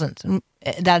thousands.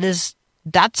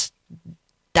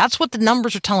 That's what the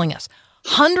numbers are telling us.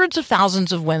 Hundreds of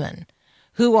thousands of women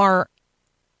who are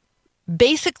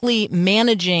basically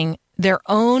managing their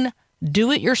own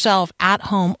do-it-yourself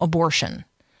at-home abortion,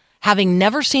 having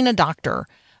never seen a doctor,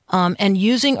 and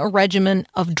using a regimen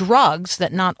of drugs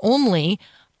that not only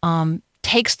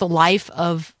takes the life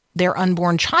of their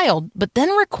unborn child, but then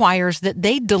requires that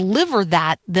they deliver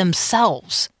that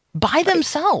themselves by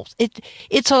themselves.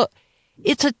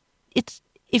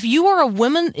 If you are a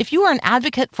woman, if you are an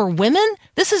advocate for women,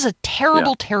 this is a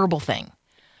terrible, terrible thing.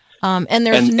 And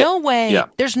there's no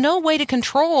way to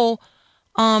control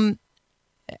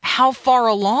how far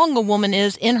along a woman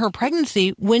is in her pregnancy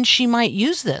when she might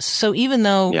use this. So even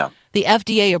though the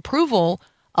FDA approval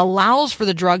allows for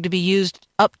the drug to be used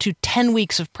up to 10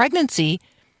 weeks of pregnancy,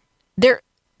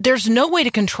 there's no way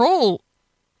to control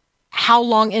how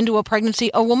long into a pregnancy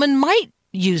a woman might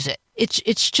use it.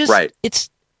 It's just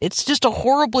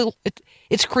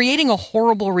it's creating a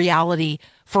horrible reality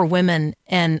for women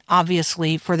and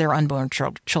obviously for their unborn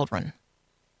children.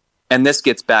 And this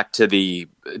gets back to the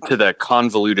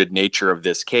convoluted nature of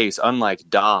this case. Unlike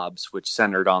Dobbs, which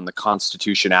centered on the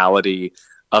constitutionality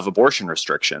of abortion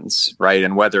restrictions, right?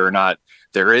 And whether or not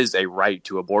there is a right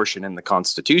to abortion in the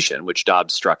Constitution, which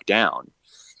Dobbs struck down.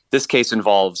 This case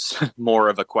involves more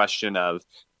of a question of,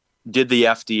 did the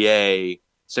FDA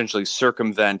essentially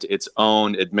circumvent its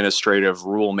own administrative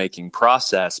rulemaking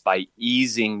process by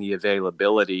easing the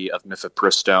availability of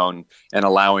mifepristone and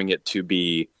allowing it to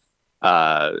be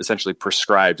essentially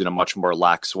prescribed in a much more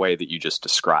lax way that you just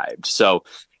described. So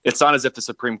it's not as if the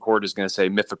Supreme Court is going to say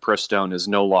mifepristone is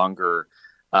no longer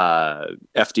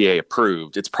FDA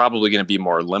approved. It's probably going to be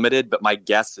more limited, but my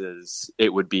guess is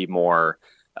it would be more,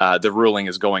 the ruling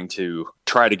is going to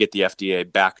try to get the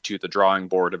FDA back to the drawing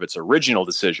board of its original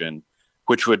decision,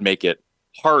 which would make it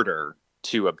harder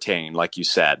to obtain, like you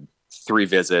said, 3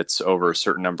 visits over a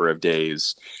certain number of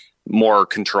days, more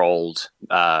controlled,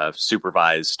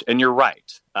 supervised. And you're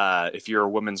right. If you're a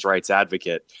women's rights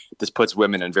advocate, this puts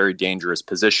women in very dangerous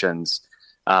positions,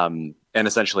 and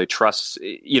essentially trusts,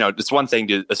 it's one thing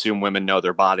to assume women know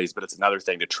their bodies, but it's another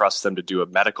thing to trust them to do a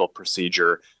medical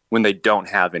procedure when they don't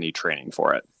have any training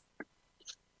for it.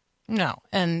 No.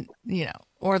 And,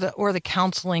 or the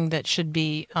counseling that should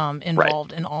be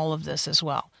involved in all of this as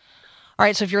well. All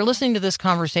right. So if you're listening to this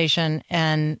conversation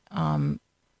and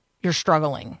you're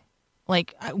struggling,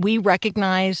 we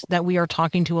recognize that we are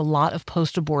talking to a lot of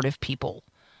post-abortive people.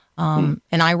 And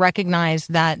I recognize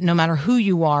that no matter who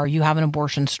you are, you have an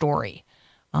abortion story.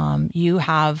 You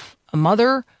have a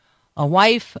mother, a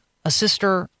wife, a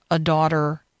sister, a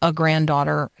daughter, a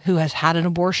granddaughter who has had an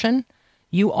abortion.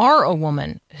 You are a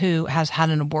woman who has had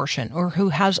an abortion or who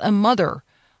has a mother,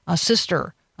 a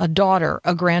sister, a daughter,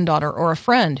 a granddaughter, or a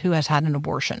friend who has had an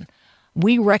abortion.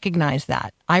 We recognize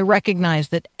that. I recognize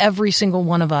that every single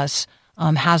one of us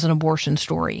has an abortion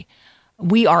story.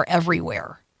 We are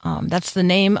everywhere. That's the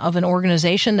name of an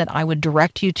organization that I would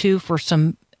direct you to for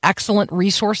some excellent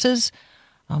resources.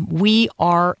 We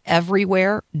are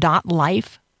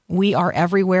everywhere.life. We are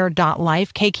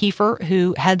everywhere.life. Kay Kiefer,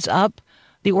 who heads up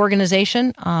the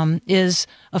organization, is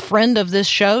a friend of this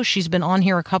show. She's been on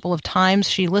here a couple of times.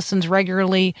 She listens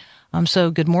regularly.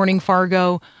 So good morning,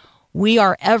 Fargo. We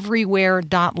are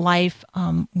everywhere.life.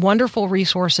 Wonderful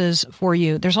resources for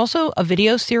you. There's also a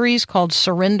video series called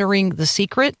Surrendering the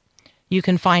Secret. You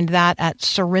can find that at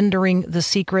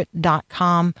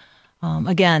surrenderingthesecret.com.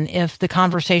 Again, if the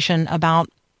conversation about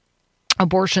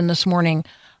abortion this morning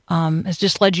has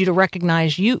just led you to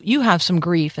recognize you have some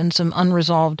grief and some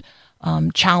unresolved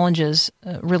challenges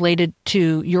related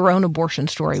to your own abortion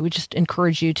story, we just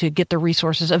encourage you to get the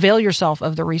resources, avail yourself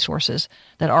of the resources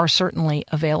that are certainly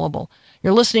available.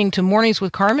 You're listening to Mornings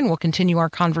with Carmen. We'll continue our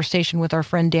conversation with our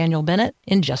friend Daniel Bennett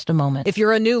in just a moment. If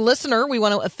you're a new listener, we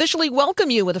want to officially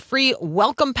welcome you with a free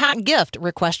welcome pack gift.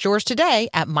 Request yours today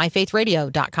at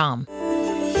myfaithradio.com.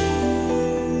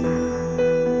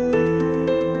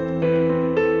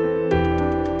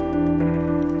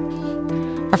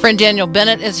 Our friend Daniel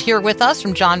Bennett is here with us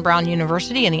from John Brown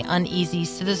University and the Uneasy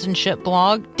Citizenship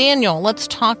blog. Daniel, let's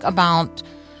talk about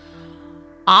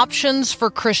options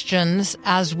for Christians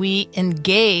as we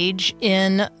engage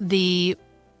in the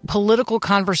political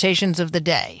conversations of the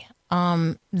day.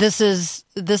 This is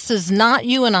not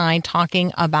you and I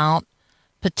talking about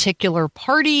particular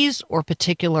parties or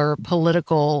particular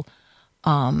political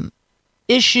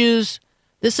issues.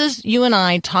 This is you and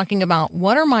I talking about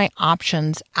what are my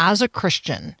options as a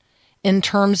Christian in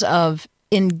terms of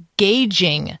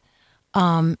engaging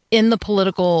in the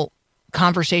political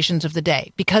conversations of the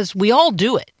day, because we all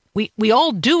do it. We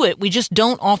all do it. We just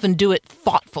don't often do it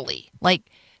thoughtfully.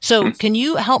 So can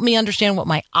you help me understand what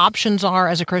my options are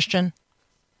as a Christian?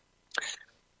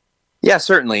 Yeah,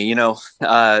 certainly.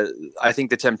 I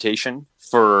think the temptation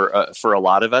for a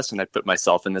lot of us, and I put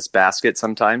myself in this basket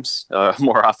sometimes,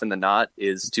 more often than not,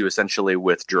 is to essentially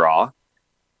withdraw,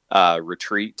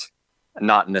 retreat,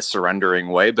 not in a surrendering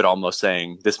way, but almost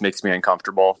saying, this makes me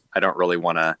uncomfortable. I don't really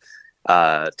want to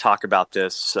talk about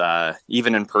this,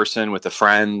 even in person with a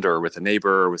friend or with a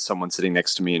neighbor or with someone sitting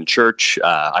next to me in church.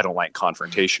 I don't like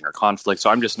confrontation or conflict, so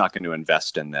I'm just not going to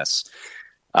invest in this.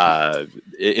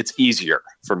 It's easier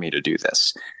for me to do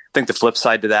this. I think the flip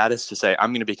side to that is to say,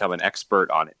 I'm going to become an expert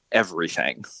on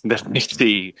everything that I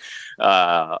see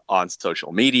on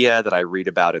social media, that I read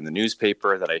about in the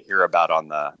newspaper, that I hear about on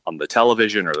the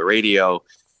television or the radio,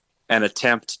 and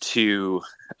attempt to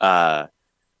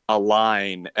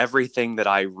align everything that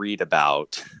I read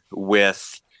about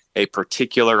with a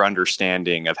particular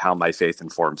understanding of how my faith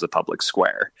informs the public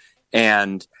square.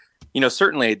 And,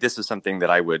 certainly this is something that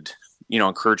I would,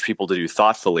 encourage people to do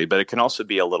thoughtfully, but it can also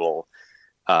be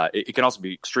it can also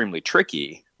be extremely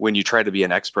tricky when you try to be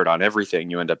an expert on everything.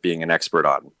 You end up being an expert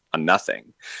on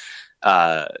nothing.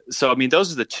 So,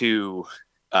 those are the two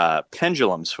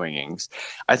pendulum swingings.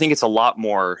 I think it's a lot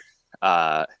more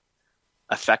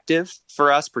effective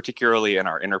for us, particularly in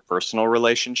our interpersonal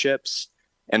relationships.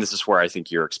 And this is where I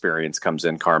think your experience comes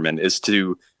in, Carmen, is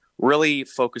to really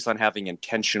focus on having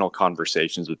intentional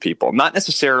conversations with people, not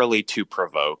necessarily to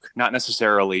provoke, not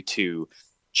necessarily to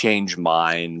change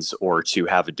minds or to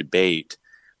have a debate,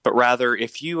 but rather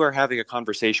if you are having a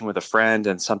conversation with a friend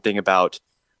and something about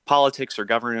politics or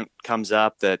government comes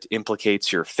up that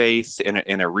implicates your faith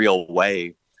in a real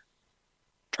way,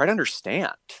 try to understand,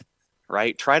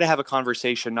 right? Try to have a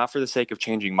conversation, not for the sake of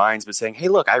changing minds, but saying, hey,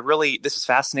 look, this is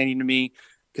fascinating to me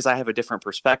because I have a different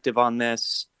perspective on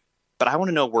this, but I want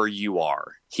to know where you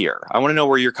are here. I want to know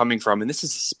where you're coming from. And this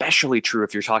is especially true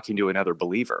if you're talking to another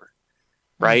believer,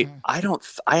 right? Mm-hmm.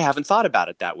 I haven't thought about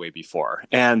it that way before.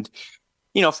 And,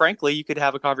 frankly, you could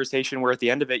have a conversation where at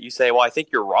the end of it, you say, well, I think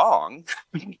you're wrong,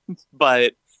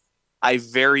 but I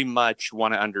very much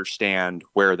want to understand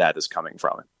where that is coming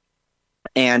from.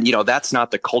 And, that's not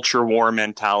the culture war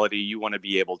mentality. You want to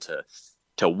be able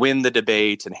to win the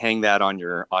debate and hang that on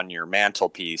your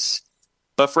mantelpiece.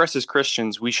 But for us as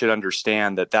Christians, we should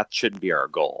understand that shouldn't be our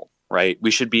goal, right?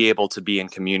 We should be able to be in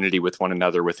community with one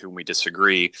another with whom we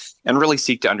disagree and really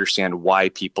seek to understand why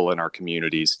people in our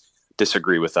communities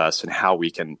disagree with us and how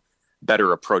we can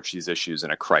better approach these issues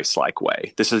in a Christ-like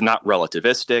way. This is not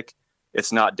relativistic.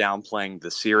 It's not downplaying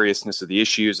the seriousness of the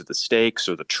issues or the stakes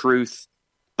or the truth,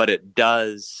 but it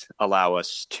does allow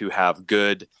us to have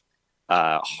good,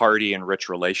 hearty and rich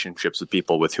relationships with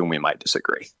people with whom we might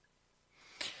disagree.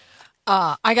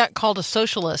 I got called a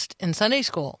socialist in Sunday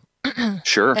school.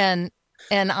 Sure. And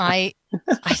I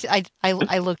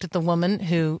looked at the woman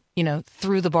who,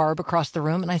 threw the barb across the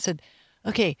room, and I said,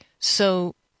 okay,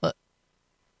 so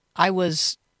I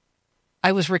was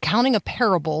recounting a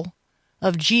parable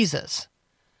of Jesus.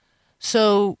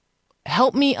 So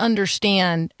help me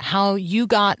understand how you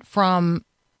got from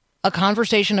a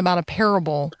conversation about a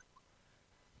parable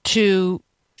to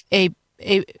a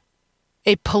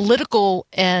political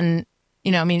and,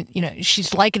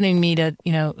 she's likening me to,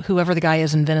 whoever the guy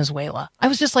is in Venezuela. I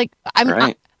was just like,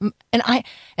 I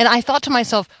thought to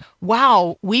myself,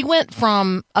 wow, we went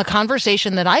from a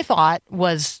conversation that I thought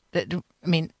was,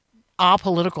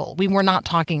 apolitical. We were not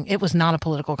talking, it was not a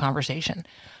political conversation.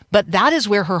 But that is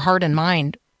where her heart and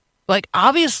mind, like,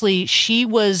 obviously she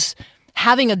was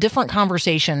having a different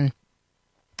conversation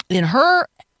in her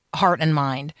heart and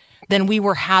mind than we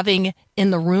were having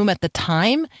in the room at the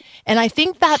time. And I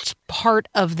think that's part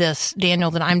of this,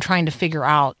 Daniel, that I'm trying to figure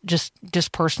out just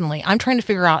personally. I'm trying to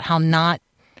figure out how not,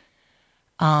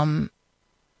 I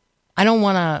don't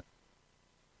want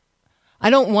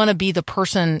to be the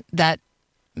person that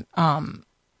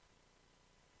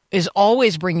is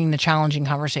always bringing the challenging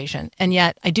conversation. And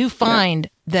yet I do find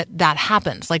that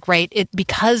happens, like, right.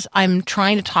 Because I'm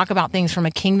trying to talk about things from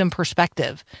a kingdom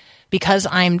perspective, because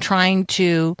I'm trying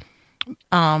to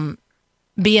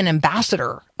be an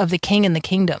ambassador of the King and the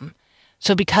kingdom.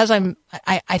 So because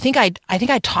I think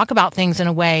I talk about things in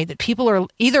a way that people are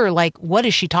either like, what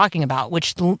is she talking about?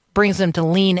 Which brings them to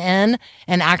lean in,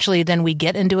 and actually then we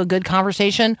get into a good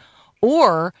conversation,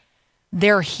 or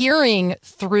they're hearing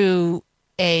through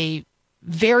a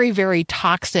very, very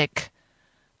toxic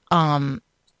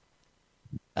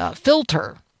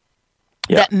filter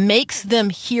that makes them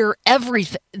hear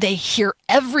everything. They hear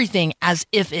everything as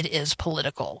if it is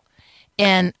political.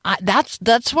 And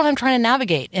that's what I'm trying to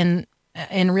navigate in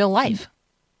real life.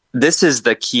 This is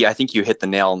the key. I think you hit the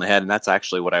nail on the head, and that's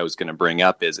actually what I was going to bring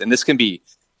up is, and this can be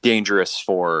dangerous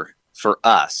for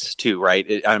us too,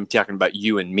 right? I'm talking about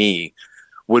you and me.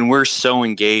 When we're so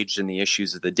engaged in the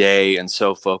issues of the day and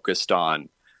so focused on,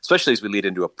 especially as we lead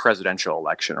into a presidential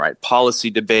election, right? Policy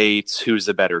debates, who's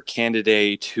the better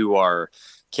candidate, who are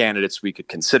candidates we could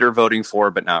consider voting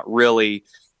for, but not really.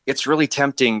 It's really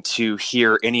tempting to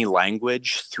hear any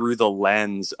language through the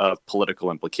lens of political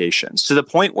implications, to the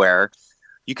point where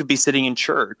you could be sitting in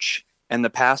church and the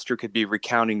pastor could be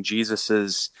recounting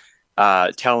Jesus's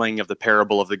telling of the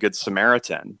parable of the Good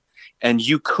Samaritan. And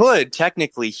you could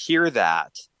technically hear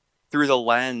that through the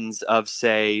lens of,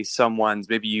 say,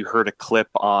 maybe you heard a clip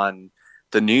on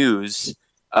the news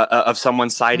of someone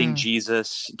citing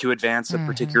Jesus to advance a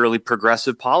particularly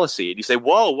progressive policy. And you say,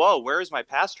 whoa, where is my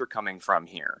pastor coming from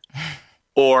here?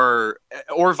 Or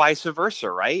vice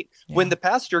versa, right? Yeah. When the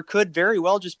pastor could very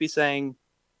well just be saying,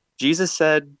 Jesus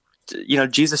said,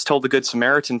 Jesus told the Good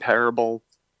Samaritan parable,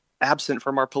 absent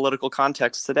from our political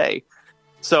context today.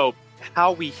 So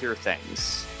how we hear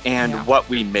things and what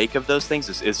we make of those things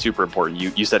is super important.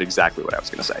 You said exactly what I was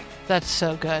going to say. That's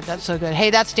so good. That's so good. Hey,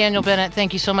 that's Daniel Bennett.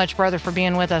 Thank you so much, brother, for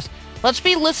being with us. Let's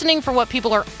be listening for what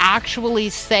people are actually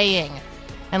saying,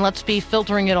 and let's be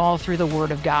filtering it all through the Word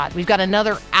of God. We've got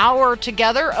another hour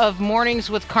together of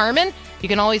Mornings with Carmen. You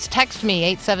can always text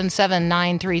me,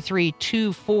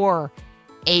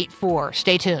 877-933-2484.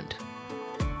 Stay tuned.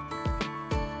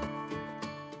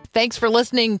 Thanks for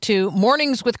listening to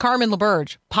Mornings with Carmen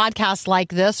LaBerge. Podcasts like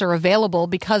this are available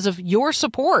because of your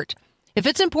support. If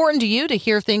it's important to you to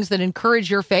hear things that encourage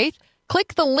your faith,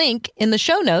 click the link in the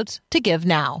show notes to give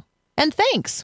now. And thanks.